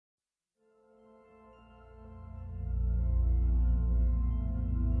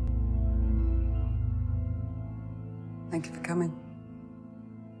Thank you for coming.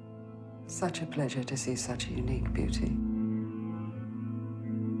 Such a pleasure to see such a unique beauty.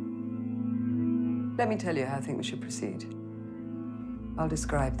 Let me tell you how I think we should proceed. I'll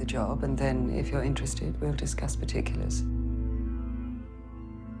describe the job, and then, if you're interested, we'll discuss particulars.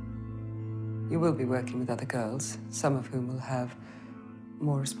 You will be working with other girls, some of whom will have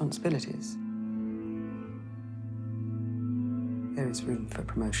more responsibilities. There is room for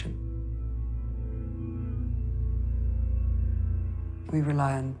promotion. We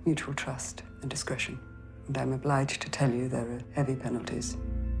rely on mutual trust and discretion, and I'm obliged to tell you there are heavy penalties,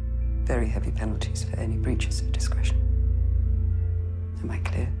 very heavy penalties for any breaches of discretion. Am I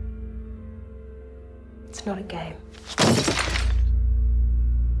clear? It's not a game.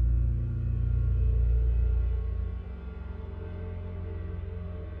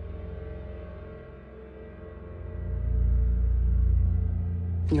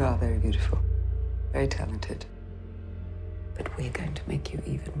 You are very beautiful, very talented. But we're going to make you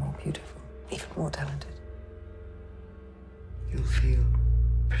even more beautiful, even more talented. You'll feel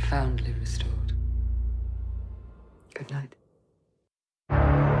profoundly restored. Good night.